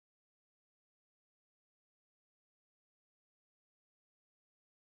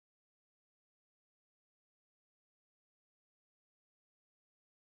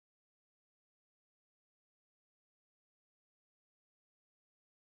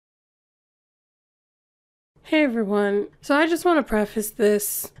Hey everyone, so I just want to preface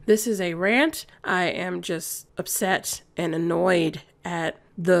this. This is a rant. I am just upset and annoyed at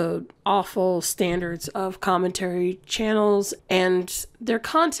the awful standards of commentary channels, and their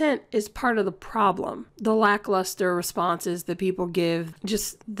content is part of the problem. The lackluster responses that people give,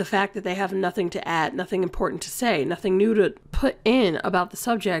 just the fact that they have nothing to add, nothing important to say, nothing new to put in about the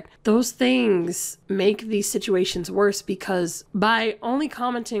subject, those things make these situations worse because by only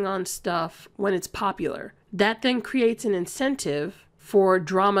commenting on stuff when it's popular, that then creates an incentive for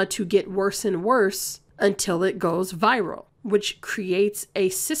drama to get worse and worse until it goes viral, which creates a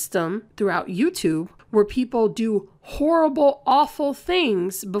system throughout YouTube where people do horrible, awful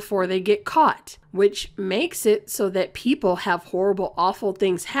things before they get caught, which makes it so that people have horrible, awful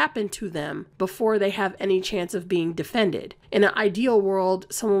things happen to them before they have any chance of being defended. In an ideal world,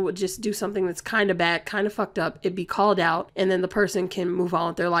 someone would just do something that's kind of bad, kind of fucked up, it'd be called out, and then the person can move on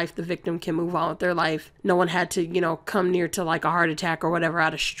with their life, the victim can move on with their life. No one had to, come near to like a heart attack or whatever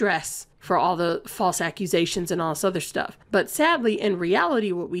out of stress for all the false accusations and all this other stuff. But sadly, in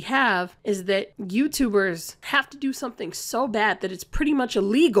reality, what we have is that YouTubers have to do something so bad that it's pretty much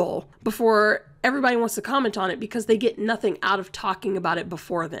illegal before everybody wants to comment on it because they get nothing out of talking about it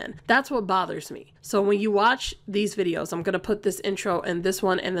before then. That's what bothers me. So when you watch these videos, I'm going to put this intro and this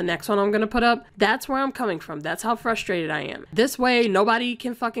one and the next one I'm going to put up. That's where I'm coming from. That's how frustrated I am. This way, nobody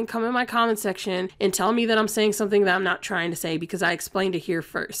can fucking come in my comment section and tell me that I'm saying something that I'm not trying to say because I explained it here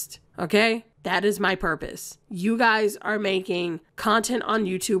first. Okay? That is my purpose. You guys are making content on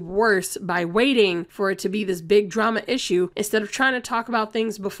YouTube worse by waiting for it to be this big drama issue instead of trying to talk about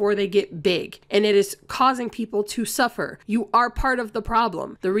things before they get big. And it is causing people to suffer. You are part of the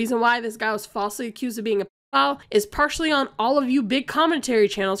problem. The reason why this guy was falsely accused of being a is partially on all of you big commentary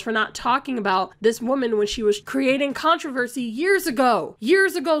channels for not talking about this woman when she was creating controversy years ago,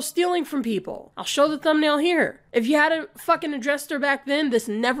 stealing from people. I'll show the thumbnail here. If you hadn't fucking addressed her back then, this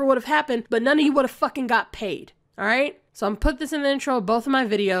never would have happened, but none of you would have fucking got paid. All right? So I'm put this in the intro of both of my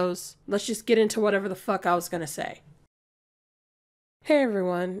videos. Let's just get into whatever the fuck I was gonna say. Hey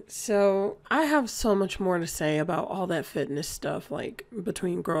everyone, so I have so much more to say about all that fitness stuff, like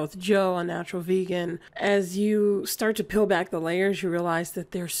between GrowWithJo, a natural vegan. As you start to peel back the layers, you realize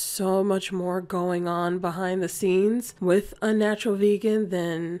that there's so much more going on behind the scenes with a natural vegan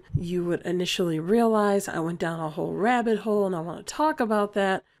than you would initially realize. I went down a whole rabbit hole and I want to talk about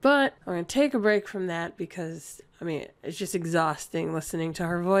that, but I'm going to take a break from that because it's just exhausting listening to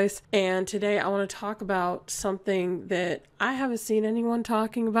her voice. And today I want to talk about something that I haven't seen anyone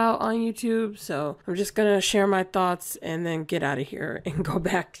talking about on YouTube. So I'm just going to share my thoughts and then get out of here and go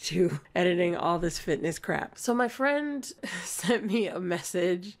back to editing all this fitness crap. So my friend sent me a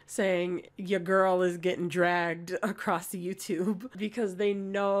message saying your girl is getting dragged across YouTube because they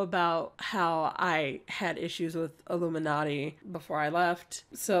know about how I had issues with iiLLUMINAUGHTii before I left.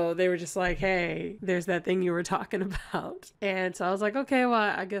 So they were just like, hey, there's that thing you were talking about. And so I was like, okay,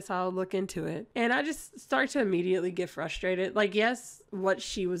 well, I guess I'll look into it. And I just start to immediately get frustrated. Like, yes, what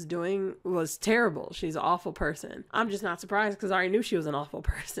she was doing was terrible. She's an awful person. I'm just not surprised because I already knew she was an awful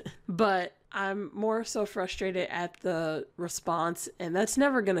person. But I'm more so frustrated at the response, and that's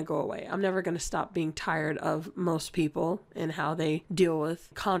never going to go away. I'm never going to stop being tired of most people and how they deal with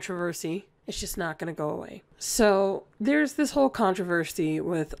controversy. It's just not going to go away. So there's this whole controversy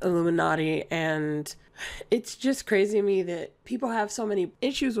with iiLLUMINAUGHTii, and it's just crazy to me that people have so many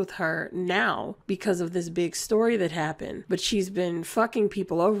issues with her now because of this big story that happened, but she's been fucking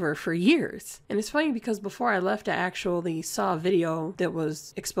people over for years. And it's funny because before I left, I actually saw a video that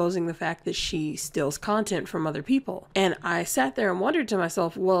was exposing the fact that she steals content from other people. And I sat there and wondered to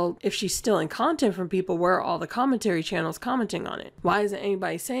myself, well, if she's stealing content from people, where are all the commentary channels commenting on it? Why isn't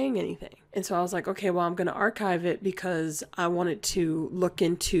anybody saying anything? And so I was like, okay, well, I'm going to archive it because I wanted to look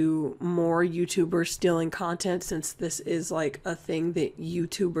into more YouTubers stealing content, since this is like a thing that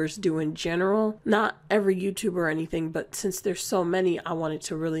YouTubers do in general. Not every YouTuber or anything, but since there's so many, I wanted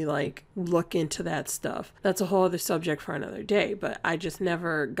to really like look into that stuff. That's a whole other subject for another day, but I just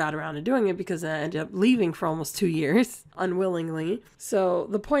never got around to doing it because I ended up leaving for almost 2 years unwillingly. So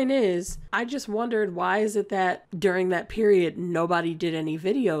the point is, I just wondered, why is it that during that period, nobody did any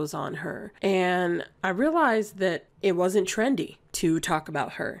videos on her? And I realized that it wasn't trendy to talk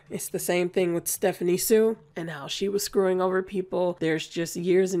about her. It's the same thing with Stephanie Sue and how she was screwing over people. There's just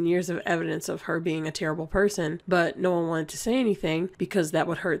years and years of evidence of her being a terrible person, but no one wanted to say anything because that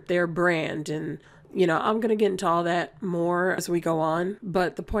would hurt their brand. And I'm going to get into all that more as we go on.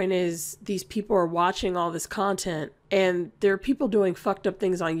 But the point is, these people are watching all this content And there are people doing fucked up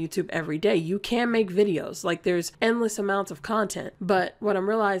things on YouTube every day. You can make videos. Like, there's endless amounts of content. But what I'm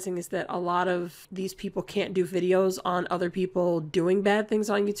realizing is that a lot of these people can't do videos on other people doing bad things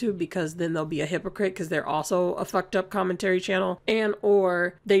on YouTube, because then they'll be a hypocrite because they're also a fucked up commentary channel. And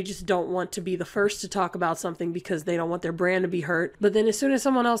or they just don't want to be the first to talk about something because they don't want their brand to be hurt. But then as soon as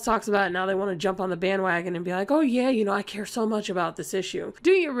someone else talks about it, now they want to jump on the bandwagon and be like, oh yeah, you know, I care so much about this issue.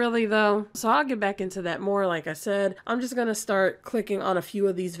 Do you really though? So I'll get back into that more. Like I said, I'm just going to start clicking on a few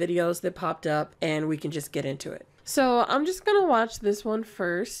of these videos that popped up and we can just get into it. So I'm just going to watch this one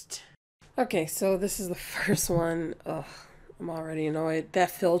first. Okay, so this is the first one. Ugh, I'm already annoyed.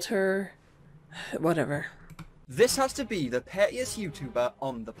 That filter, whatever. This has to be the pettiest YouTuber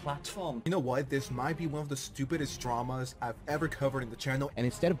on the platform. You know what? This might be one of the stupidest dramas I've ever covered in the channel. And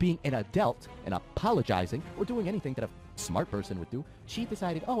instead of being an adult and apologizing or doing anything that a smart person would do, she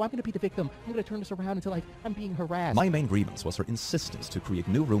decided, oh, I'm going to be the victim. I'm going to turn this around until I'm being harassed. My main grievance was her insistence to create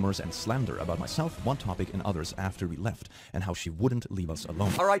new rumors and slander about myself, one topic, and others after we left, and how she wouldn't leave us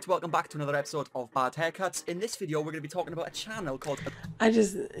alone. Alright, welcome back to another episode of Bad Haircuts. In this video, we're going to be talking about a channel called...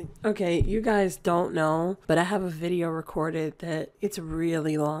 Okay, you guys don't know, but I have a video recorded that it's a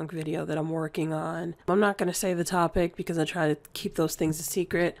really long video that I'm working on. I'm not going to say the topic because I try to keep those things a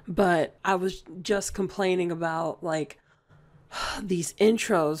secret, but I was just complaining about, like, these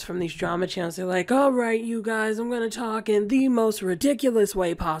intros from these drama channels. They're like, all right, you guys, I'm going to talk in the most ridiculous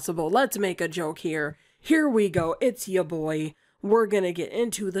way possible. Let's make a joke here. Here we go. It's your boy. We're going to get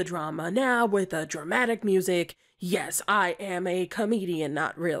into the drama now with a dramatic music. Yes, I am a comedian.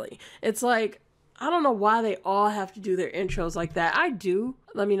 Not really. It's like, I don't know why they all have to do their intros like that. I do.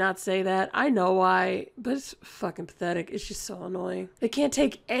 Let me not say that. I know why, but it's fucking pathetic. It's just so annoying. They can't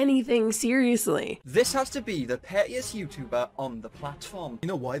take anything seriously. This has to be the pettiest YouTuber on the platform. You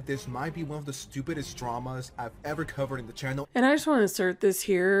know what? This might be one of the stupidest dramas I've ever covered in the channel. And I just want to insert this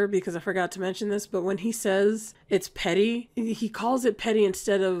here because I forgot to mention this, but when he says it's petty, he calls it petty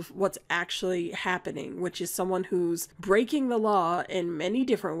instead of what's actually happening, which is someone who's breaking the law in many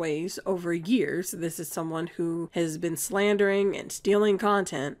different ways over years. This is someone who has been slandering and stealing content,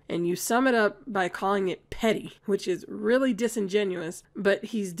 and you sum it up by calling it petty, which is really disingenuous, but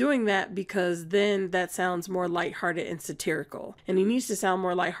he's doing that because then that sounds more lighthearted and satirical. And he needs to sound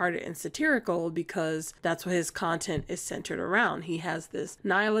more lighthearted and satirical because that's what his content is centered around. He has this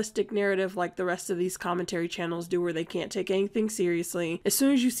nihilistic narrative like the rest of these commentary channels do, where they can't take anything seriously. As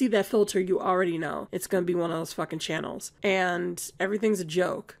soon as you see that filter, you already know it's gonna be one of those fucking channels. And everything's a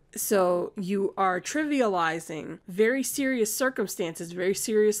joke. So you are trivializing very serious circumstances, very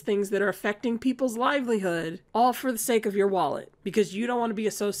serious things that are affecting people's livelihood, all for the sake of your wallet, because you don't want to be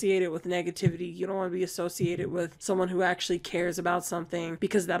associated with negativity. You don't want to be associated with someone who actually cares about something,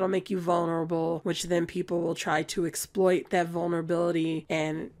 because that'll make you vulnerable, which then people will try to exploit that vulnerability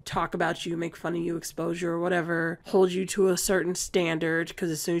and talk about you, make fun of you, expose you or whatever, hold you to a certain standard,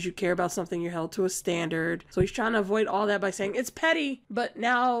 because as soon as you care about something, you're held to a standard. So he's trying to avoid all that by saying it's petty, but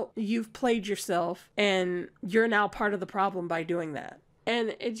now you've played yourself and you're now part of the problem by doing that.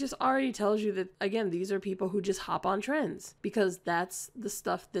 And it just already tells you that, again, these are people who just hop on trends because that's the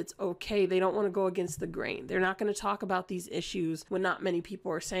stuff that's okay. They don't want to go against the grain. They're not going to talk about these issues when not many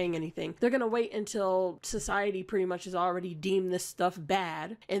people are saying anything. They're going to wait until society pretty much has already deemed this stuff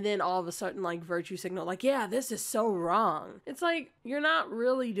bad, and then all of a sudden, like, virtue signal, like, yeah, this is so wrong. It's like, you're not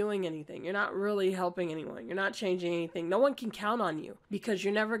really doing anything. You're not really helping anyone. You're not changing anything. No one can count on you because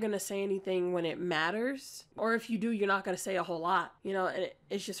you're never going to say anything when it matters. Or if you do, you're not going to say a whole lot, you know. And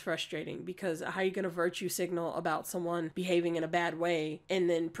it's just frustrating because how are you going to virtue signal about someone behaving in a bad way and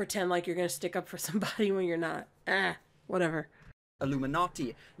then pretend like you're going to stick up for somebody when you're not? Whatever.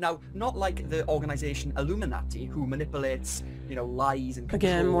 Illuminaughty. Now, not like the organization Illuminaughty, who manipulates, you know, lies and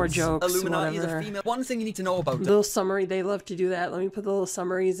controls. Again, more jokes, Illuminaughty whatever. is a female. One thing you need to know about it. Little summary, they love to do that. Let me put the little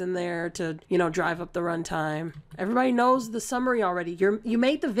summaries in there to, you know, drive up the runtime. Everybody knows the summary already. You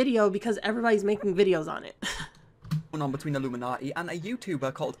made the video because everybody's making videos on it. On between Illuminaughty and a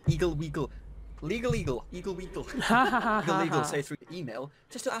YouTuber called iiLLUMINAUGHTii. Legal, say through email,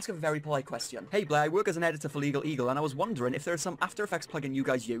 just to ask a very polite question. Hey Blair, I work as an editor for Legal Eagle, and I was wondering if there's some After Effects plugin you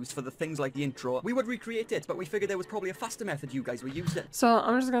guys use for the things like the intro. We would recreate it, but we figured there was probably a faster method you guys were using. So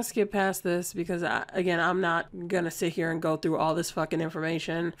I'm just gonna skip past this because, again, I'm not gonna sit here and go through all this fucking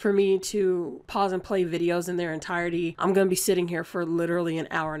information. For me to pause and play videos in their entirety, I'm gonna be sitting here for literally an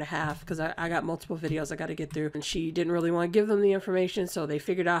hour and a half because I got multiple videos I gotta get through, and she didn't really want to give them the information, so they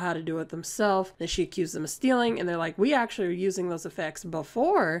figured out how to do it themselves. herself. Then she accused them of stealing, and they're like, we actually were using those effects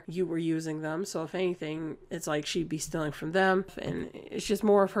before you were using them, so if anything, it's like she'd be stealing from them, and it's just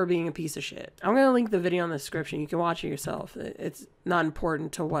more of her being a piece of shit. I'm gonna link the video in the description. You can watch it yourself. It's not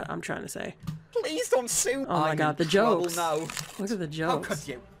important to what I'm trying to say. Please don't sue. Oh my god, the jokes. Now. Look at the jokes. How could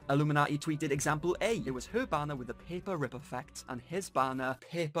you? iiLLUMINAUGHTii tweeted example A. It was her banner with the paper rip effect, and his banner,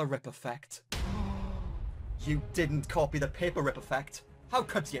 paper rip effect. You didn't copy the paper rip effect. How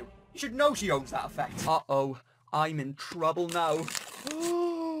could you? You should know she owns that effect. Uh-oh, I'm in trouble now.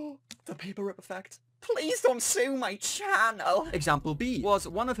 The paper rip effect. Please don't sue my channel. Example B was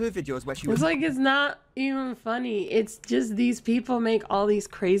one of her videos where she was... It's like, it's not even funny. It's just these people make all these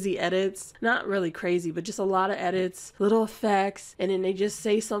crazy edits. Not really crazy, but just a lot of edits, little effects, and then they just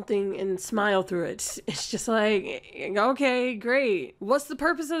say something and smile through it. It's just like, okay, great. What's the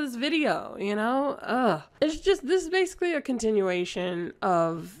purpose of this video, you know? Ugh. It's just, this is basically a continuation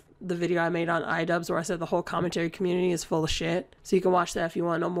of the video I made on iDubbbz where I said the whole commentary community is full of shit. So you can watch that if you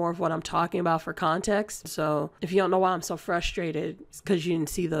want to know more of what I'm talking about for context. So if you don't know why I'm so frustrated, it's because you didn't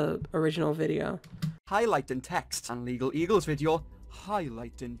see the original video. Highlight in text. And Legal Eagle's video,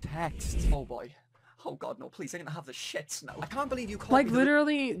 highlight in text. Oh boy. Oh god, no, please, I'm gonna have the shits now. I can't believe you called like me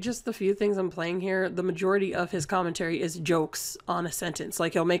literally just the few things I'm playing here, the majority of his commentary is jokes on a sentence.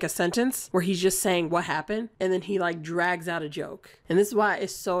 Like he'll make a sentence where he's just saying what happened and then he like drags out a joke. And this is why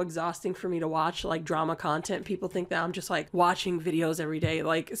it's so exhausting for me to watch like drama content. People think that I'm just like watching videos every day.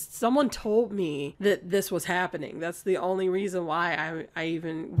 Like someone told me that this was happening. That's the only reason why I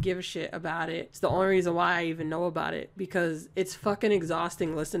even give a shit about it. It's the only reason why I even know about it, because it's fucking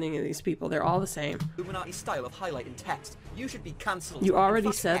exhausting listening to these people. They're all the same. Illuminati style of highlight in text. You should be cancelled. You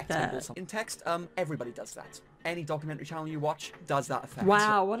already said that. In text, everybody does that. Any documentary channel you watch does that effect.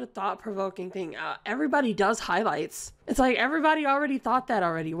 Wow, what a thought-provoking thing. Everybody does highlights. It's like everybody already thought that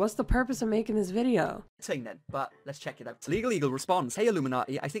already. What's the purpose of making this video? Thing then, but let's check it out. Legal Eagle responds, hey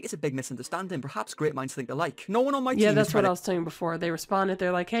iiLLUMINAUGHTii, I think it's a big misunderstanding. Perhaps great minds think alike. No one on my team Yeah, that's what I was saying before. They responded.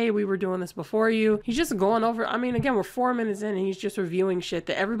 They're like, hey, we were doing this before you. He's just going over. I mean, again, we're 4 minutes in and he's just reviewing shit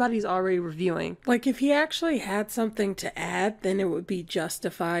that everybody's already reviewing. Like, if he actually had something to add, then it would be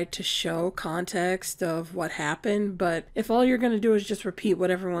justified to show context of what happened. But if all you're going to do is just repeat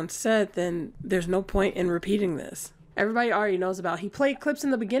what everyone said, then there's no point in repeating this. Everybody already knows about it. He played clips in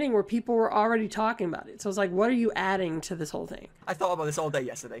the beginning where people were already talking about it. So it's like, what are you adding to this whole thing? I thought about this all day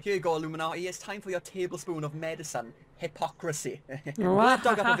yesterday. Here you go, iiLLUMINAUGHTii. It's time for your tablespoon of medicine. Hypocrisy.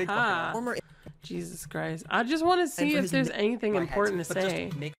 Jesus Christ. I just want to see if there's anything important to say.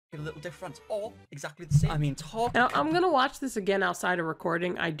 Just make it a little different or exactly the same. I mean, talk. Now, I'm going to watch this again outside of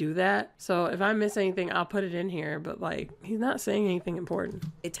recording. I do that. So if I miss anything, I'll put it in here. But like, he's not saying anything important.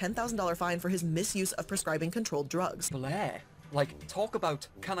 A $10,000 fine for his misuse of prescribing controlled drugs. Blair. Like, talk about,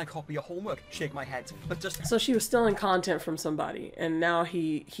 can I copy your homework? Shake my head. But just... So she was stealing content from somebody, and now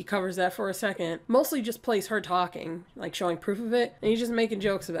he covers that for a second. Mostly just plays her talking, like showing proof of it, and he's just making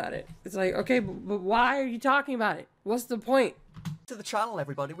jokes about it. It's like, okay, but why are you talking about it? What's the point? To the channel,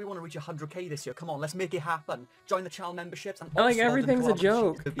 everybody. We want to reach 100k this year. Come on, let's make it happen. Join the channel memberships and like everything's a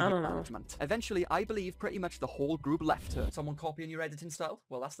joke. I don't know. Eventually, I believe pretty much the whole group left her. Someone copying your editing style?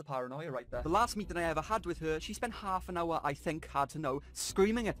 Well, that's the paranoia right there. The last meeting I ever had with her, she spent half an hour, I think, hard to know,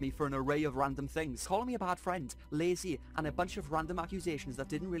 screaming at me for an array of random things, calling me a bad friend, lazy, and a bunch of random accusations that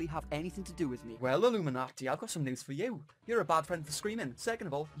didn't really have anything to do with me. Well, iiLLUMINAUGHTii, I've got some news for you. You're a bad friend for screaming. Second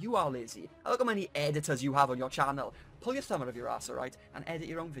of all, you are lazy. Look how many editors you have on your channel. Pull your thumb out of your ass, alright, and edit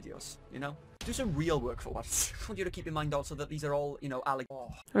your own videos, you know? Do some real work for once. I want you to keep in mind also that these are all, you know, I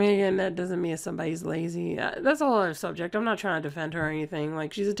mean, again, that doesn't mean somebody's lazy. That's a whole other subject. I'm not trying to defend her or anything.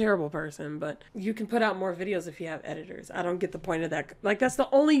 Like, she's a terrible person, but you can put out more videos if you have editors. I don't get the point of that. Like, that's the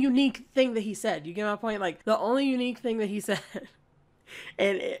only unique thing that he said. You get my point? Like, the only unique thing that he said.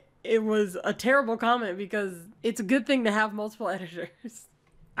 And it was a terrible comment because it's a good thing to have multiple editors.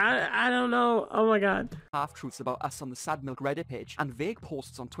 I don't know. Oh my god. Half-truths about us on the Sad Milk Reddit page and vague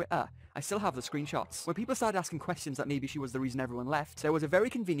posts on Twitter. I still have the screenshots. When people started asking questions that maybe she was the reason everyone left, there was a very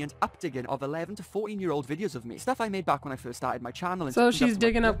convenient updigging of 11 to 14-year-old videos of me. Stuff I made back when I first started my channel. And so she's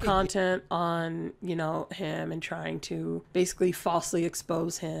digging up content on, you know, him and trying to basically falsely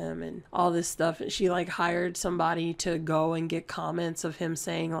expose him and all this stuff. She like hired somebody to go and get comments of him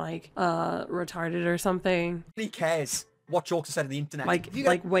saying like, retarded or something. Who cares what jokes are said on the internet?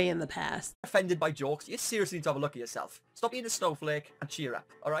 Like way in the past. Offended by jokes, you seriously need to have a look at yourself. Stop being a snowflake and cheer up,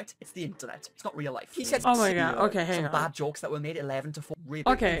 alright? It's the internet. It's not real life. He said, oh my god, okay, hang on. Bad jokes that were made 11 to 4. Really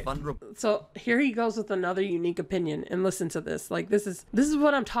okay, vulnerable. So here he goes with another unique opinion, and listen to this. Like, this is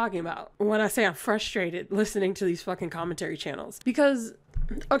what I'm talking about when I say I'm frustrated listening to these fucking commentary channels. Because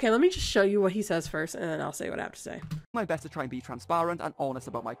Okay, let me just show you what he says first, and then I'll say what I have to say. My best to try and be transparent and honest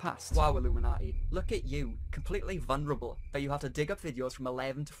about my past. Wow, Illuminati, look at you, completely vulnerable, that you have to dig up videos from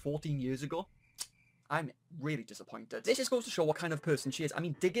 11 to 14 years ago. I'm really disappointed. This just goes to show what kind of person she is. I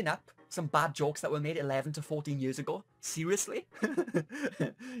mean, digging up some bad jokes that were made 11 to 14 years ago? Seriously?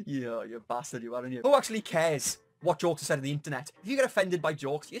 Yeah, you bastard, you aren't you? Who actually cares what jokes are said on the internet? If you get offended by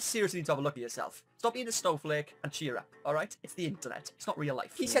jokes, you seriously need to have a look at yourself. Stop being a snowflake and cheer up, alright? It's the internet. It's not real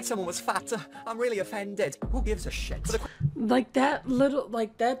life. He said someone was fat. I'm really offended. Who gives a shit? Like that little,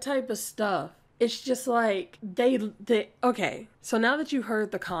 like that type of stuff. It's just like, okay, so now that you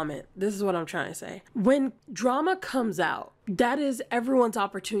heard the comment, this is what I'm trying to say. When drama comes out, that is everyone's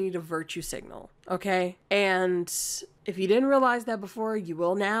opportunity to virtue signal, okay? And if you didn't realize that before, you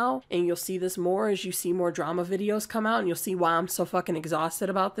will now, and you'll see this more as you see more drama videos come out, and you'll see why I'm so fucking exhausted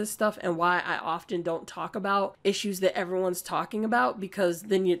about this stuff and why I often don't talk about issues that everyone's talking about, because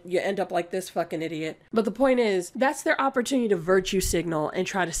then you end up like this fucking idiot. But the point is, that's their opportunity to virtue signal and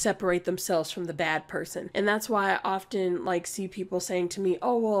try to separate themselves from the bad person. And that's why I often like see people saying to me,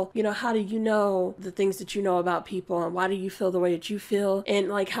 oh, well, you know, how do you know the things that you know about people, and why do you feel the way that you feel? And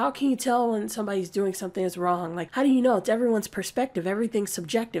like, how can you tell when somebody's doing something is wrong? Like, how do you know? It's everyone's perspective. Everything's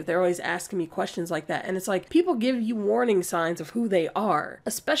subjective. They're always asking me questions like that. And it's like, people give you warning signs of who they are,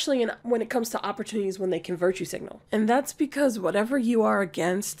 especially when it comes to opportunities when they can virtue signal. And that's because whatever you are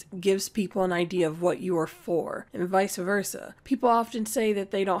against gives people an idea of what you are for, and vice versa. People often say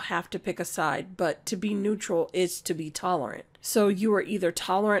that they don't have to pick a side, but to be neutral is to be tolerant. So you are either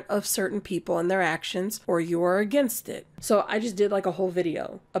tolerant of certain people and their actions, or you are against it. So I just did like a whole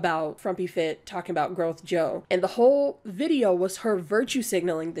video about Frumpy Fit talking about GrowWithJo. And the whole video was her virtue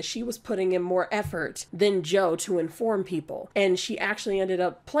signaling that she was putting in more effort than Joe to inform people. And she actually ended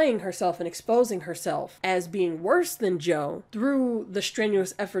up playing herself and exposing herself as being worse than Joe through the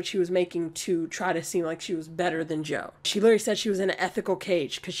strenuous effort she was making to try to seem like she was better than Joe. She literally said she was in an ethical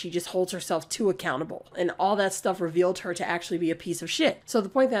cage because she just holds herself too accountable. And all that stuff revealed her to actually be a piece of shit. So the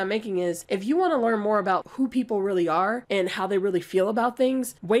point that I'm making is, if you want to learn more about who people really are and how they really feel about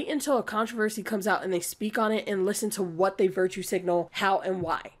things, wait until a controversy comes out and they speak on it, and listen to what they virtue signal, how and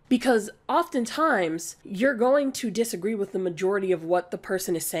why. Because oftentimes you're going to disagree with the majority of what the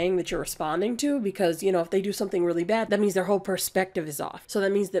person is saying that you're responding to, because, you know, if they do something really bad, that means their whole perspective is off. So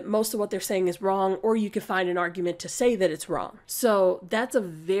that means that most of what they're saying is wrong, or you can find an argument to say that it's wrong. So that's a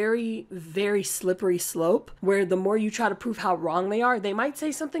very, very slippery slope, where the more you try to prove how wrong they are, they might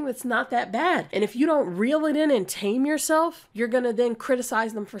say something that's not that bad. And if you don't reel it in and tame yourself, you're going to then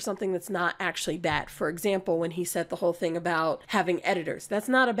criticize them for something that's not actually bad. For example, when he said the whole thing about having editors, that's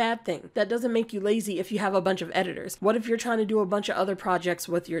not a bad thing. That doesn't make you lazy if you have a bunch of editors. What if you're trying to do a bunch of other projects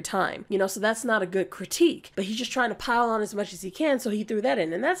with your time? You know, so that's not a good critique. But he's just trying to pile on as much as he can, so he threw that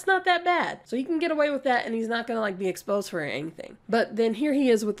in, and that's not that bad. So he can get away with that, and he's not gonna like be exposed for anything. But then here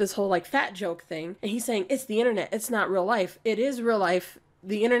he is with this whole like fat joke thing, and he's saying it's the internet, it's not real life. It is real life.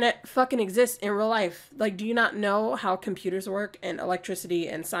 The internet fucking exists in real life. Like, do you not know how computers work, and electricity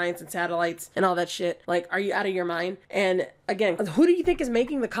and science and satellites and all that shit? Like, are you out of your mind? And again, who do you think is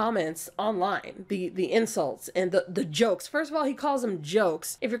making the comments online? The insults and the jokes. First of all, he calls them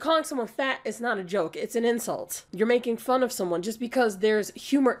jokes. If you're calling someone fat, it's not a joke. It's an insult. You're making fun of someone. Just because there's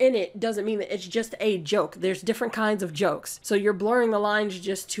humor in it doesn't mean that it's just a joke. There's different kinds of jokes. So you're blurring the lines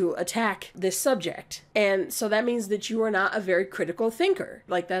just to attack this subject. And so that means that you are not a very critical thinker.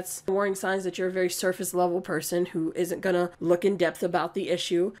 Like, that's warning signs that you're a very surface level person who isn't gonna look in depth about the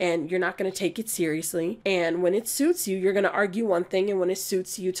issue, and you're not gonna take it seriously. And when it suits you, you're gonna argue one thing, and when it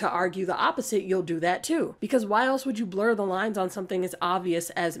suits you to argue the opposite, you'll do that too. Because why else would you blur the lines on something as obvious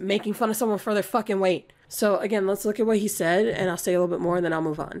as making fun of someone for their fucking weight? So again, let's look at what he said, and I'll say a little bit more, and then I'll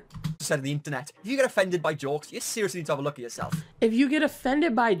move on. Said on the internet. If you get offended by jokes, you seriously need to have a look at yourself. If you get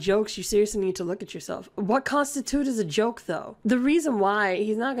offended by jokes, you seriously need to look at yourself. What constitutes as a joke, though? The reason why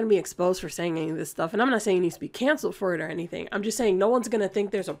he's not going to be exposed for saying any of this stuff, and I'm not saying he needs to be canceled for it or anything. I'm just saying no one's going to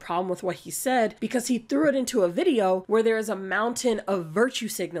think there's a problem with what he said, because he threw it into a video where there is a mountain of virtue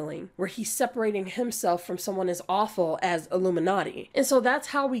signaling, where he's separating himself from someone as awful as Illuminaughty. And so that's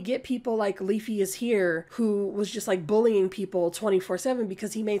how we get people like Leafy is here, who was just like bullying people 24/7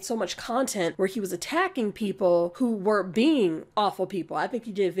 because he made so much content where he was attacking people who were being awful people. I think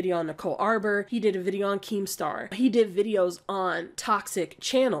he did a video on Nicole Arbor. He did a video on Keemstar. He did videos on toxic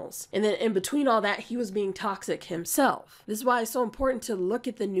channels. And then in between all that, he was being toxic himself. This is why it's so important to look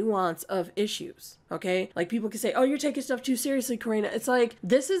at the nuance of issues. Okay? Like, people can say, oh, you're taking stuff too seriously, Kurena. It's like,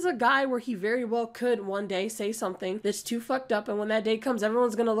 this is a guy where he very well could one day say something that's too fucked up, and when that day comes,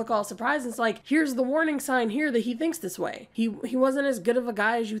 everyone's gonna look all surprised. It's like, here's the warning warning sign here that he thinks this way. He wasn't as good of a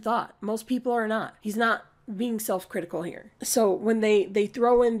guy as you thought. Most people are not. He's not being self-critical here. So when they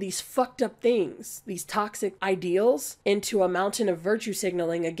throw in these fucked up things, these toxic ideals into a mountain of virtue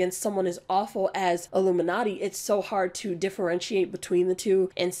signaling against someone as awful as iiLLUMINAUGHTii, it's so hard to differentiate between the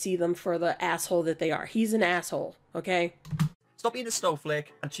two and see them for the asshole that they are. He's an asshole, okay? Stop being a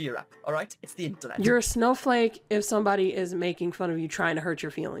snowflake and cheer up, alright? It's the internet. You're a snowflake if somebody is making fun of you trying to hurt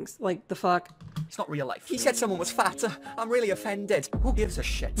your feelings. Like, the fuck? It's not real life. He said someone was fat. I'm really offended. Who gives a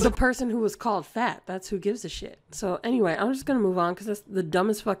shit? The person who was called fat. That's who gives a shit. So anyway, I'm just gonna move on because that's the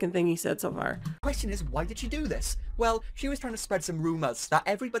dumbest fucking thing he said so far. The question is, why did she do this? Well, she was trying to spread some rumours that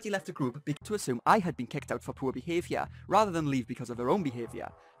everybody left the group to assume I had been kicked out for poor behaviour, rather than leave because of their own behaviour.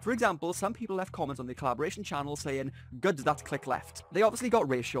 For example, some people left comments on the collaboration channel saying, good that click left. They obviously got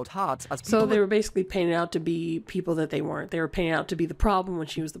ratioed hard as people... So they were basically painted out to be people that they weren't. They were painted out to be the problem when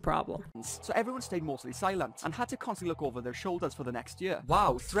she was the problem. So everyone stayed mostly silent and had to constantly look over their shoulders for the next year.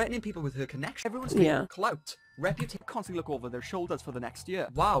 Wow, threatening people with her connection. Everyone stayed clout. Reputation, constantly look over their shoulders for the next year.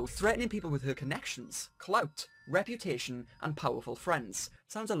 Wow, threatening people with her connections. Clout. Reputation and powerful friends.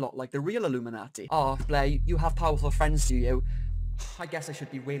 Sounds a lot like the real Illuminati. Oh, Blair, you have powerful friends, do you? I guess I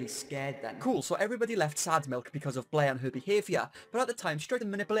should be really scared then. Cool, so everybody left Sad Milk because of Blair and her behaviour, but at the time she tried to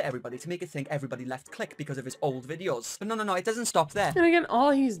manipulate everybody to make it think everybody left Click because of his old videos. But no, it doesn't stop there. And again,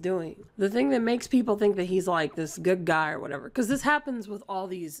 all he's doing, the thing that makes people think that he's like this good guy or whatever, because this happens with all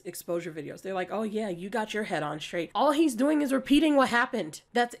these exposure videos. They're like, oh yeah, you got your head on straight. All he's doing is repeating what happened.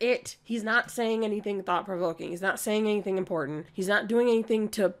 That's it. He's not saying anything thought-provoking. He's not saying anything important. He's not doing anything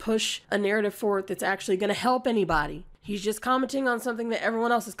to push a narrative forward that's actually going to help anybody. He's just commenting on something that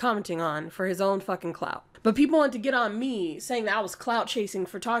everyone else is commenting on for his own fucking clout. But people want to get on me saying that I was clout chasing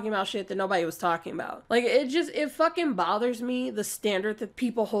for talking about shit that nobody was talking about. Like, it fucking bothers me, the standard that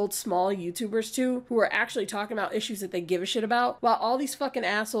people hold small YouTubers to who are actually talking about issues that they give a shit about, while all these fucking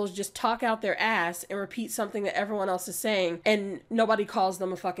assholes just talk out their ass and repeat something that everyone else is saying and nobody calls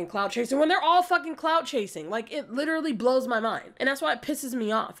them a fucking clout chaser when they're all fucking clout chasing. Like, it literally blows my mind. And that's why it pisses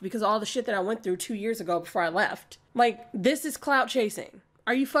me off, because all the shit that I went through 2 years ago before I left. Like, this is clout chasing.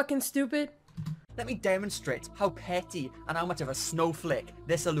 Are you fucking stupid? Let me demonstrate how petty and how much of a snowflake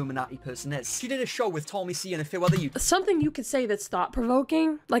this iiLLUMINAUghtii person is. She did a show with Tommy C and a few other YouTubers. Something you could say that's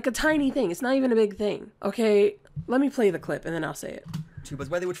thought-provoking, like a tiny thing. It's not even a big thing. Okay, let me play the clip and then I'll say it.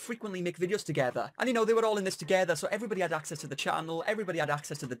 Where they would frequently make videos together. And you know, they were all in this together, so everybody had access to the channel, everybody had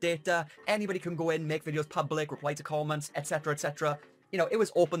access to the data, anybody can go in, make videos public, reply to comments, etc, etc. You know, it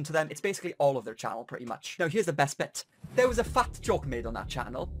was open to them. It's basically all of their channel, pretty much. Now, here's the best bit. There was a fat joke made on that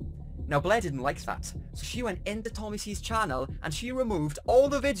channel. Now, Blair didn't like that, so she went into Tommy C's channel and she removed all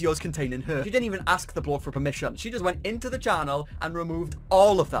the videos containing her. She didn't even ask the bloke for permission. She just went into the channel and removed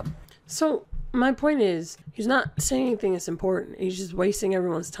all of them. So, my point is, he's not saying anything that's important. He's just wasting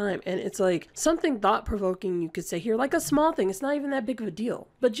everyone's time. And it's like something thought-provoking you could say here, like a small thing. It's not even that big of a deal.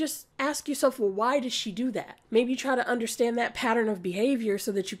 But just ask yourself, well, why does she do that? Maybe try to understand that pattern of behavior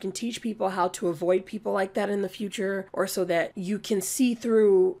so that you can teach people how to avoid people like that in the future, or so that you can see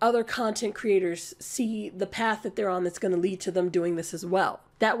through other content creators, see the path that they're on that's going to lead to them doing this as well.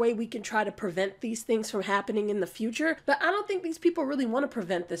 That way we can try to prevent these things from happening in the future. But I don't think these people really want to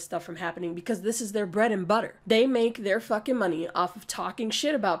prevent this stuff from happening because this is their bread and butter. They make their fucking money off of talking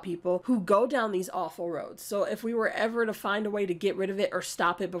shit about people who go down these awful roads. So if we were ever to find a way to get rid of it or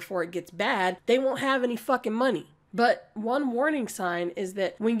stop it before it gets bad, they won't have any fucking money. But one warning sign is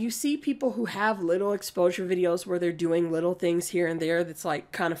that when you see people who have little exposure videos where they're doing little things here and there that's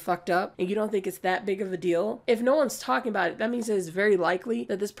like kind of fucked up and you don't think it's that big of a deal, if no one's talking about it, that means that it's very likely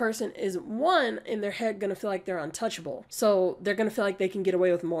that this person is, one, in their head gonna feel like they're untouchable. So they're gonna feel like they can get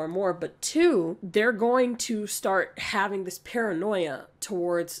away with more and more. But two, they're going to start having this paranoia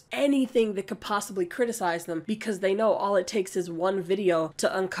towards anything that could possibly criticize them because they know all it takes is one video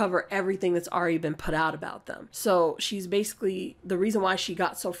to uncover everything that's already been put out about them. So she's basically, the reason why she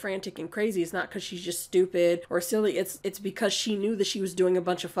got so frantic and crazy is not because she's just stupid or silly. It's because she knew that she was doing a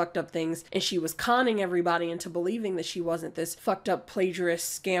bunch of fucked up things and she was conning everybody into believing that she wasn't this fucked up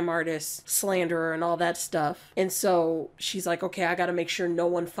plagiarist, scam artist, slanderer, and all that stuff. And so she's like, okay, I gotta make sure no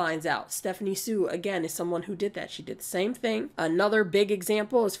one finds out. Stephanie Sue, again, is someone who did that. She did the same thing. Another big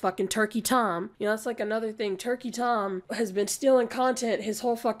example is fucking Turkey Tom. You know, that's like another thing. Turkey Tom has been stealing content his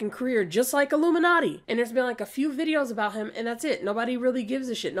whole fucking career, just like iiLLUMINAUghtii. And there's been like a few videos about him and that's it. Nobody really gives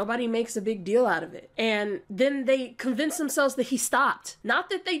a shit. Nobody makes a big deal out of it. And then they convince themselves that he stopped. Not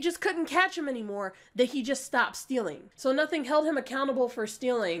that they just couldn't catch him anymore, that he just stopped stealing. So nothing held him accountable for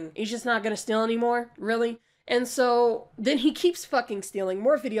stealing. He's just not gonna steal anymore? Really? And so then he keeps fucking stealing.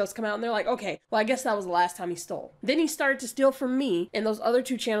 More videos come out and they're like, okay, well, I guess that was the last time he stole. Then he started to steal from me and those other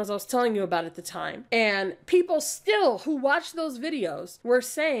 2 channels I was telling you about at the time. And people still who watched those videos were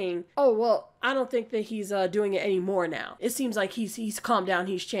saying, oh, well, I don't think that he's doing it anymore now. It seems like he's calmed down,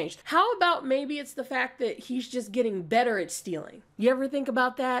 he's changed. How about maybe it's the fact that he's just getting better at stealing? You ever think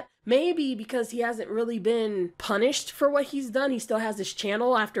about that? Maybe because he hasn't really been punished for what he's done. He still has his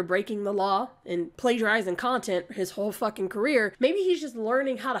channel after breaking the law and plagiarizing content his whole fucking career. Maybe he's just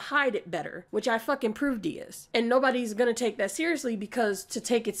learning how to hide it better, which I fucking proved he is. And nobody's gonna take that seriously, because to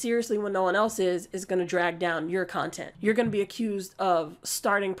take it seriously when no one else is gonna drag down your content. You're gonna be accused of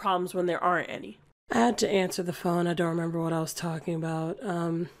starting problems when there aren't any. I had to answer the phone. I don't remember what I was talking about.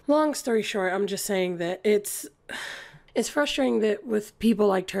 Long story short, I'm just saying that it's frustrating that with people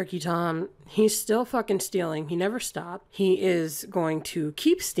like Turkey Tom, he's still fucking stealing. He never stopped. He is going to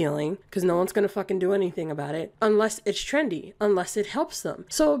keep stealing because no one's going to fucking do anything about it unless it's trendy, unless it helps them.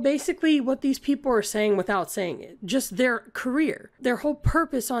 So basically what these people are saying without saying it, just their career, their whole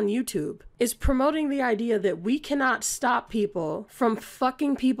purpose on YouTube is promoting the idea that we cannot stop people from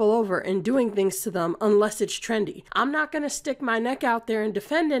fucking people over and doing things to them unless it's trendy. I'm not going to stick my neck out there and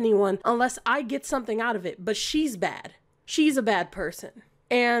defend anyone unless I get something out of it, but she's bad. She's a bad person.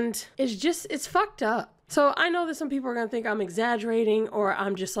 And it's fucked up. So I know that some people are going to think I'm exaggerating or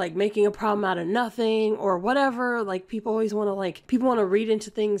I'm just like making a problem out of nothing or whatever. Like people always want to read into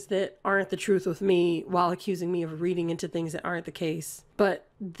things that aren't the truth with me while accusing me of reading into things that aren't the case. But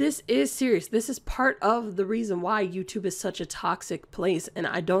this is serious. This is part of the reason why YouTube is such a toxic place. And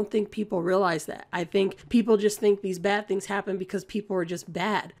I don't think people realize that. I think people just think these bad things happen because people are just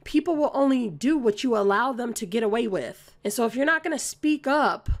bad. People will only do what you allow them to get away with. And so if you're not going to speak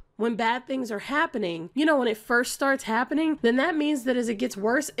up when bad things are happening, when it first starts happening, then that means that as it gets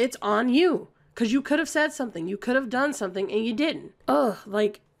worse, it's on you. Because you could have said something, you could have done something, and you didn't. Ugh,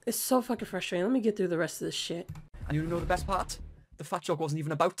 it's so fucking frustrating. Let me get through the rest of this shit. And you know the best part? The fat joke wasn't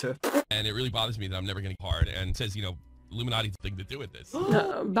even about to. And it really bothers me that I'm never getting hard and says, Illuminaughti's thing to do with this.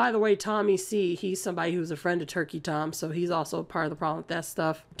 By the way, Tommy C, he's somebody who's a friend of Turkey Tom, so he's also part of the problem with that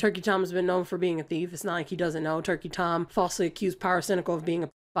stuff. Turkey Tom has been known for being a thief. It's not like he doesn't know. Turkey Tom falsely accused Pyrocynical of being a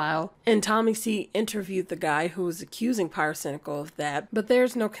file. And Tommy C interviewed the guy who was accusing Pyrocynical of that, but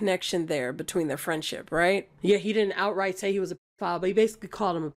there's no connection there between their friendship, right? Yeah, he didn't outright say he was a file, but he basically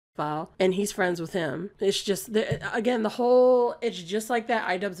called him a file, and he's friends with him. It's just, it's just like that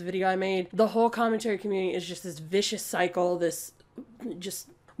iDubbbz video I made. The whole commentary community is just this vicious cycle, this just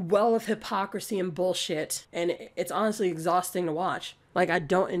well of hypocrisy and bullshit, and it's honestly exhausting to watch. I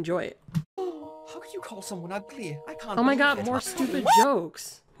don't enjoy it. How could you call someone ugly? I can't. Oh my god, more stupid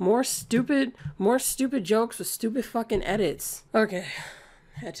jokes. More stupid jokes with stupid fucking edits. Okay.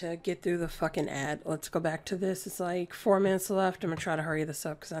 Had to get through the fucking ad. Let's go back to this. It's like 4 minutes left. I'm gonna try to hurry this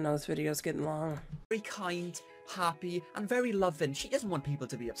up because I know this video is getting long. Very kind, happy, and very loving. She doesn't want people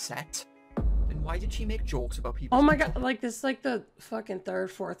to be upset. Then why did she make jokes about people? Oh my god, this is like the fucking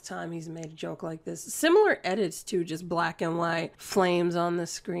 3rd, 4th time he's made a joke like this. Similar edits too, just black and white, flames on the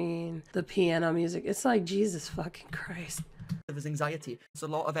screen, the piano music. It's like, Jesus fucking Christ. Of his anxiety. There's a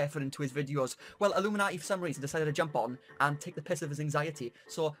lot of effort into his videos. Well, Illuminaughti for some reason decided to jump on and take the piss of his anxiety.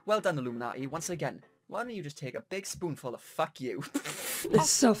 So, well done, Illuminaughti. Once again, why don't you just take a big spoonful of fuck you? It's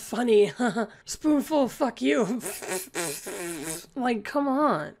so funny. Spoonful of fuck you. Come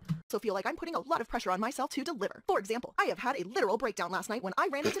on. So feel like I'm putting a lot of pressure on myself to deliver. For example, I have had a literal breakdown last night when I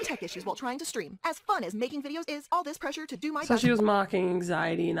ran into tech issues while trying to stream. As fun as making videos is, all this pressure to do my So she was mocking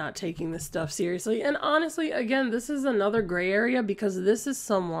anxiety, not taking this stuff seriously. And honestly, again, this is another gray area because this is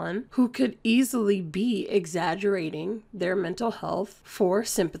someone who could easily be exaggerating their mental health for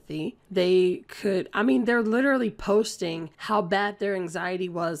sympathy. They could, they're literally posting how bad their anxiety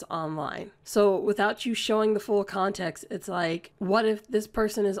was online. So without you showing the full context, it's like, what if this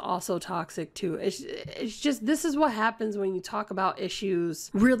person is also toxic too? It's just, this is what happens when you talk about issues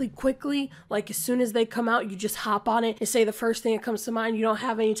really quickly. As soon as they come out, you just hop on it and say the first thing that comes to mind. You don't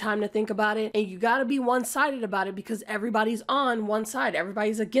have any time to think about it. And you gotta be one-sided about it because everybody's on one side.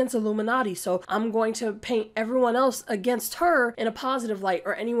 Everybody's against Illuminaughti. So I'm going to paint everyone else against her in a positive light,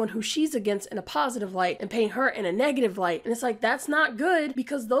 or anyone who she's against in a positive light, and paint her in a negative light. And it's like, that's not good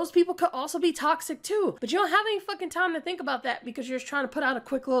because those people could also be toxic too. But you don't have any fucking time to think about that because you're just trying to put out a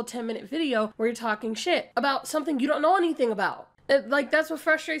quick little 10-minute video where you're talking shit about something you don't know anything about. That's what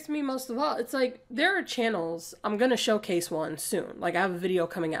frustrates me most of all. It's like, there are channels, I'm gonna showcase one soon. I have a video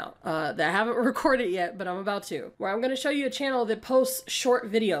coming out that I haven't recorded yet, but I'm about to, where I'm gonna show you a channel that posts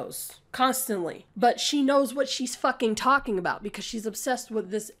short videos. constantly, but she knows what she's fucking talking about because she's obsessed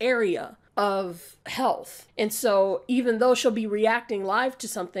with this area of health. And so even though she'll be reacting live to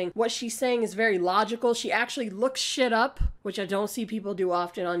something, what she's saying is very logical. She actually looks shit up, which I don't see people do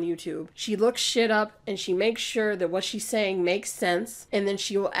often on YouTube. She looks shit up and she makes sure that what she's saying makes sense, and then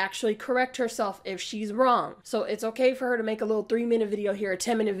she will actually correct herself if she's wrong. So it's okay for her to make a little 3-minute video here, a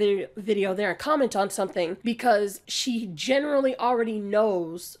 10-minute video there, and comment on something because she generally already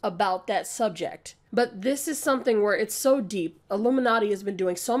knows about that subject. But this is something where it's so deep. Illuminaughty has been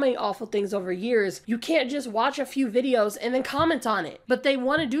doing so many awful things over years. You can't just watch a few videos and then comment on it. But they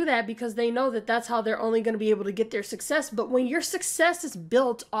want to do that because they know that that's how they're only going to be able to get their success. But when your success is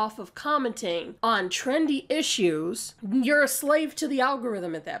built off of commenting on trendy issues, you're a slave to the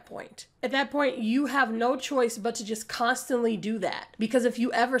algorithm at that point. At that point, you have no choice but to just constantly do that. Because if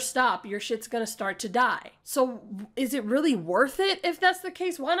you ever stop, your shit's gonna start to die. So is it really worth it if that's the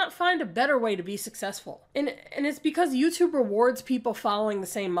case? Why not find a better way to be successful? And it's because YouTube rewards people following the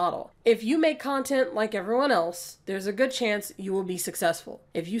same model. If you make content like everyone else, there's a good chance you will be successful.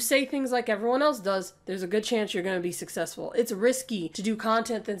 If you say things like everyone else does, there's a good chance you're gonna be successful. It's risky to do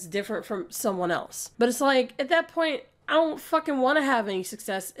content that's different from someone else. But it's like, at that point, I don't fucking want to have any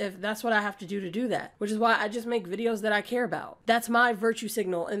success if that's what I have to do that. Which is why I just make videos that I care about. That's my virtue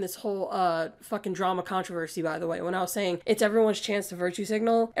signal in this whole fucking drama controversy, by the way. When I was saying it's everyone's chance to virtue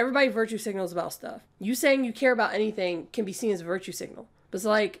signal, everybody virtue signals about stuff. You saying you care about anything can be seen as a virtue signal. But it's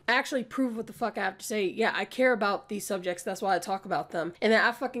like, actually prove what the fuck I have to say. Yeah, I care about these subjects. That's why I talk about them. And then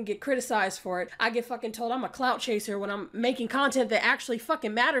I fucking get criticized for it. I get fucking told I'm a clout chaser when I'm making content that actually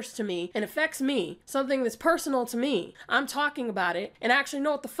fucking matters to me and affects me. Something that's personal to me. I'm talking about it and I actually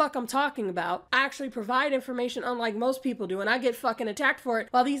know what the fuck I'm talking about. I actually provide information unlike most people do, and I get fucking attacked for it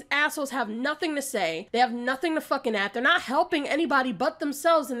while these assholes have nothing to say. They have nothing to fucking add. They're not helping anybody but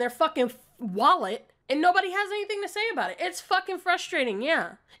themselves in their fucking wallet. And nobody has anything to say about it. It's fucking frustrating,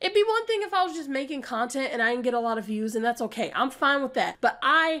 yeah. It'd be one thing if I was just making content and I didn't get a lot of views, and that's okay. I'm fine with that. But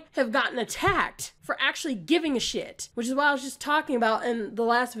I have gotten attacked for actually giving a shit, which is what I was just talking about in the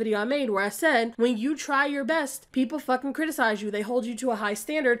last video I made, where I said, when you try your best, people fucking criticize you. They hold you to a high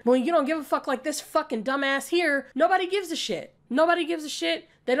standard. When you don't give a fuck like this fucking dumbass here, nobody gives a shit. Nobody gives a shit.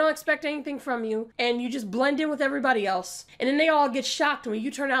 They don't expect anything from you, and you just blend in with everybody else. And then they all get shocked when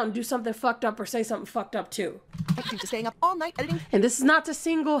you turn out and do something fucked up or say something fucked up too. Due to staying up all night editing. And this is not to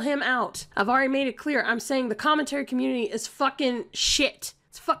single him out. I've already made it clear. I'm saying the commentary community is fucking shit.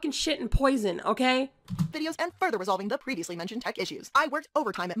 It's fucking shit and poison, okay? Videos and further resolving the previously mentioned tech issues. I worked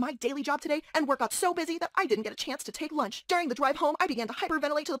overtime at my daily job today, and work got so busy that I didn't get a chance to take lunch. During the drive home, I began to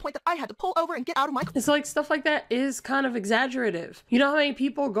hyperventilate to the point that I had to pull over and get out of my car. It's like stuff like that is kind of exaggerative. You know how many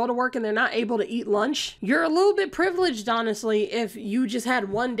people go to work and they're not able to eat lunch? You're a little bit privileged, honestly, if you just had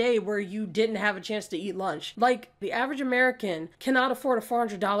one day where you didn't have a chance to eat lunch. Like, the average American cannot afford a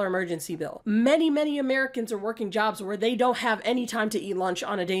 $400 emergency bill. Many Americans are working jobs where they don't have any time to eat lunch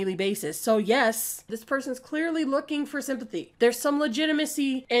on a daily basis. So yes, this person's clearly looking for sympathy. There's some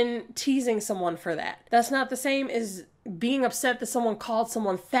legitimacy in teasing someone for that. That's not the same as being upset that someone called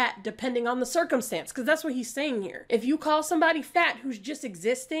someone fat, depending on the circumstance, because that's what he's saying here. If you call somebody fat who's just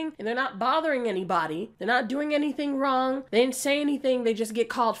existing and they're not bothering anybody, they're not doing anything wrong, they didn't say anything, they just get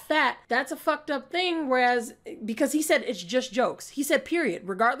called fat, that's a fucked up thing. Whereas, because he said it's just jokes, he said period,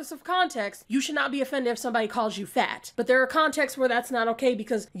 regardless of context, you should not be offended if somebody calls you fat. But there are contexts where that's not okay,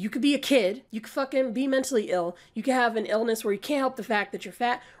 because you could be a kid, you could fucking be mentally ill, you could have an illness where you can't help the fact that you're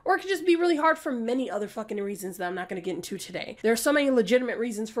fat, or it could just be really hard for many other fucking reasons that I'm not going to get into today. There are so many legitimate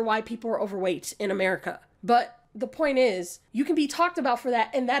reasons for why people are overweight in America. But the point is, you can be talked about for that,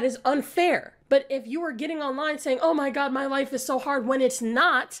 and that is unfair. But if you are getting online saying, oh my God, my life is so hard, when it's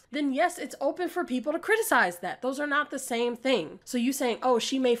not, then yes, it's open for people to criticize that. Those are not the same thing. So you saying, oh,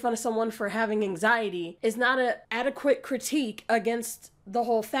 she made fun of someone for having anxiety is not an adequate critique against the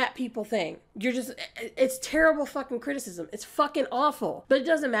whole fat people thing. You're just, it's terrible fucking criticism. It's fucking awful. But it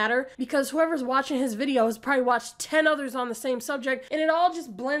doesn't matter, because whoever's watching his video has probably watched 10 others on the same subject, and it all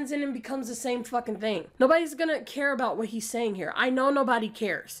just blends in and becomes the same fucking thing. Nobody's gonna care about what he's saying here. I know nobody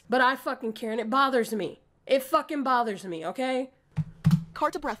cares, but I fucking care, and it bothers me. It fucking bothers me, okay?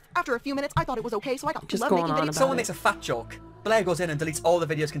 Car to breath. After a few minutes, I thought it was okay, so I got to Just love going making on videos. about Someone it. makes a fat joke. Blair goes in and deletes all the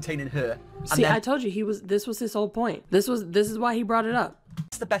videos containing her. And See, then, I told you this was his whole point. This is why he brought it up.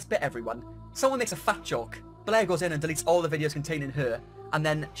 that's the best bit, everyone. Someone makes a fat joke. Blair goes in and deletes all the videos containing her. And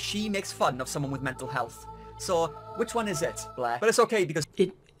then she makes fun of someone with mental health. So, which one is it, Blair? But it's okay because...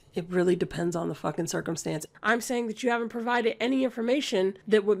 It really depends on the fucking circumstance. I'm saying that you haven't provided any information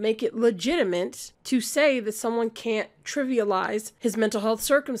that would make it legitimate to say that someone can't trivialize his mental health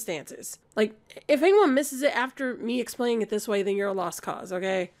circumstances. Like, if anyone misses it after me explaining it this way, then you're a lost cause,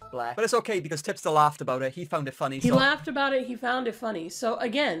 okay? But it's okay because Tipster laughed about it. He found it funny. He laughed about it. He found it funny. So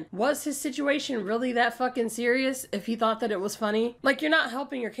again, was his situation really that fucking serious if he thought that it was funny? Like, you're not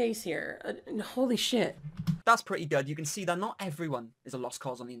helping your case here. Holy shit. That's pretty good. You can see that not everyone is a lost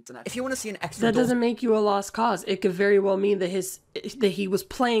cause on the internet. If you want to see an extra... That doesn't make you a lost cause. It could very well mean that he was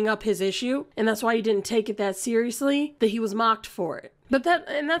playing up his issue, and that's why he didn't take it that seriously, that he was mocked for it. But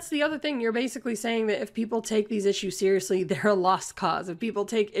that's the other thing. You're basically saying that if people take these issues seriously, they're a lost cause. If people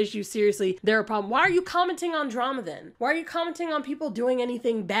take issues seriously, they're a problem. Why are you commenting on drama then? Why are you commenting on people doing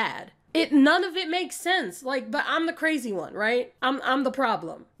anything bad? None of it makes sense. Like, but I'm the crazy one, right? I'm the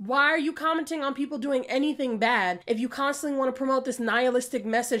problem. Why are you commenting on people doing anything bad if you constantly want to promote this nihilistic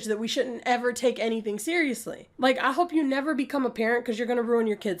message that we shouldn't ever take anything seriously? Like, I hope you never become a parent because you're going to ruin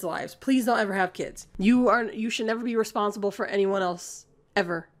your kids' lives. Please don't ever have kids. You should never be responsible for anyone else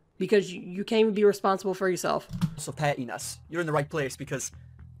ever, because you can't even be responsible for yourself. So pettiness. You're in the right place because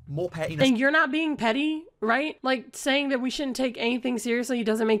more pettiness. And you're not being petty, right? Like, saying that we shouldn't take anything seriously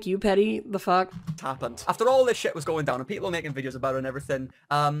doesn't make you petty. The fuck? Happened. After all this shit was going down and people were making videos about it and everything,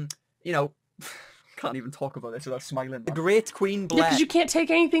 you know, can't even talk about this without smiling. The great Queen Blair. Because you can't take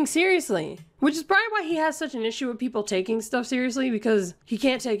anything seriously. Which is probably why he has such an issue with people taking stuff seriously, because he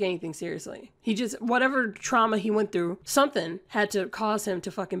can't take anything seriously. He just, whatever trauma he went through, something had to cause him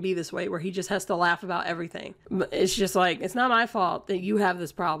to fucking be this way, where he just has to laugh about everything. It's just like, it's not my fault that you have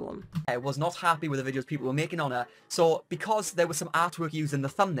this problem. I was not happy with the videos people were making on her, so because there was some artwork used in the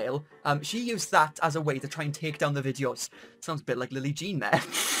thumbnail, she used that as a way to try and take down the videos. Sounds a bit like Lily Jean there.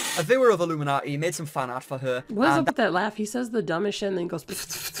 A viewer of Illuminaughti made some fan art for her. What is up with that laugh? He says the dumbest shit and then goes...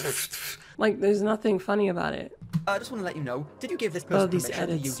 Like, there's nothing funny about it. I just want to let you know, did you give this person permission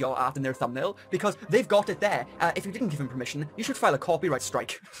to use your art in their thumbnail? Because they've got it there. If you didn't give him permission, you should file a copyright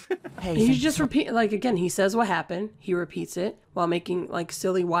strike. Hey, you just repeat, like, again, he says what happened, he repeats it while making, like,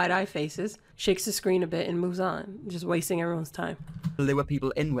 silly wide-eye faces, shakes the screen a bit and moves on, just wasting everyone's time. Lure people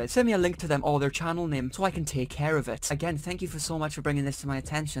in with. Send me a link to them or their channel name so I can take care of it. Again, thank you so much for bringing this to my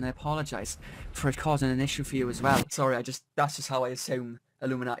attention. I apologize for it causing an issue for you as well. Sorry, that's just how I assume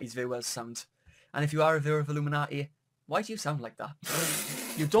Illuminati's viewers sound. And if you are a viewer of Illuminaughti, why do you sound like that?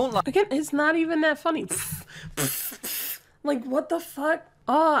 You don't like... Again, it's not even that funny. Like, what the fuck?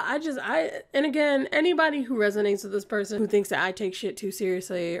 Oh, and again, anybody who resonates with this person, who thinks that I take shit too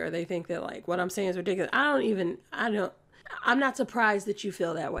seriously, or they think that, like, what I'm saying is ridiculous, I'm not surprised that you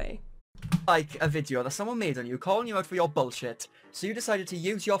feel that way. Like a video that someone made on you, calling you out for your bullshit, so you decided to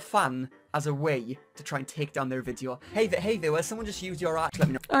use your fan as a way to try and take down their video. Hey viewer, someone just used your art, let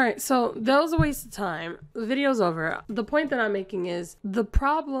me know. Alright, so that was a waste of time. The video's over. The point that I'm making is, the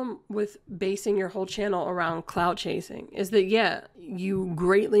problem with basing your whole channel around clout chasing is that, yeah, you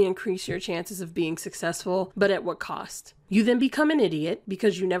greatly increase your chances of being successful, but at what cost? You then become an idiot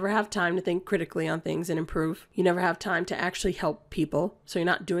because you never have time to think critically on things and improve. You never have time to actually help people, so you're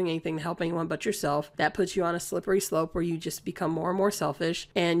not doing anything to help anyone but yourself. That puts you on a slippery slope where you just become more and more selfish,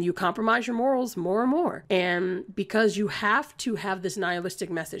 and you compromise your morals more and more. And because you have to have this nihilistic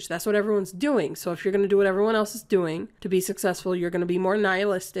message, that's what everyone's doing. So if you're going to do what everyone else is doing to be successful, you're going to be more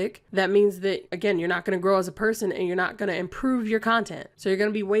nihilistic. That means that, again, you're not going to grow as a person and you're not going to improve your content. So you're going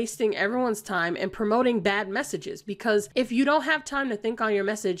to be wasting everyone's time and promoting bad messages, because if you don't have time to think on your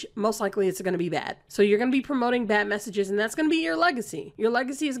message, most likely it's going to be bad. So you're going to be promoting bad messages, and that's going to be your legacy. Your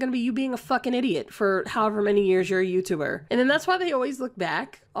legacy is going to be you being a fucking idiot for however many years you're a YouTuber. And then that's why they always look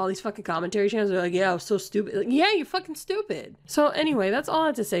back. All these fucking commentary channels are like, yeah, I was so stupid. Like, yeah, you're fucking stupid. So anyway, that's all I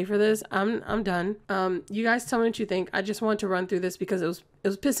had to say for this. I'm done. You guys tell me what you think. I just wanted to run through this because it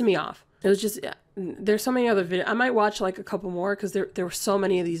was pissing me off. It was just, there's so many other videos. I might watch like a couple more because there were so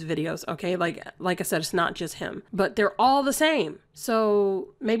many of these videos, okay? Like I said, it's not just him, but they're all the same. So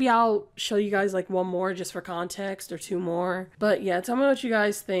maybe I'll show you guys like one more just for context, or two more. But yeah, tell me what you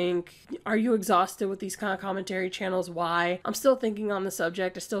guys think. Are you exhausted with these kind of commentary channels? Why? I'm still thinking on the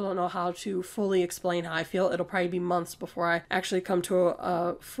subject. I still don't know how to fully explain how I feel. It'll probably be months before I actually come to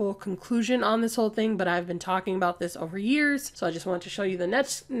a full conclusion on this whole thing, but I've been talking about this over years. So I just wanted to show you the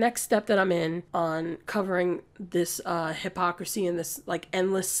next step that I'm in on covering this hypocrisy and this like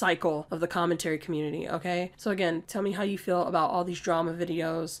endless cycle of the commentary community, okay? So again, tell me how you feel about all these drama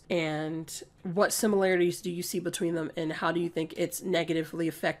videos, and what similarities do you see between them, and how do you think it's negatively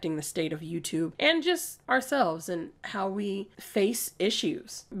affecting the state of YouTube and just ourselves and how we face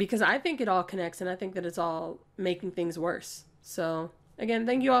issues? Because I think it all connects, and I think that it's all making things worse. So Again,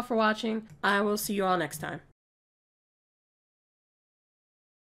 thank you all for watching. I will see you all next time.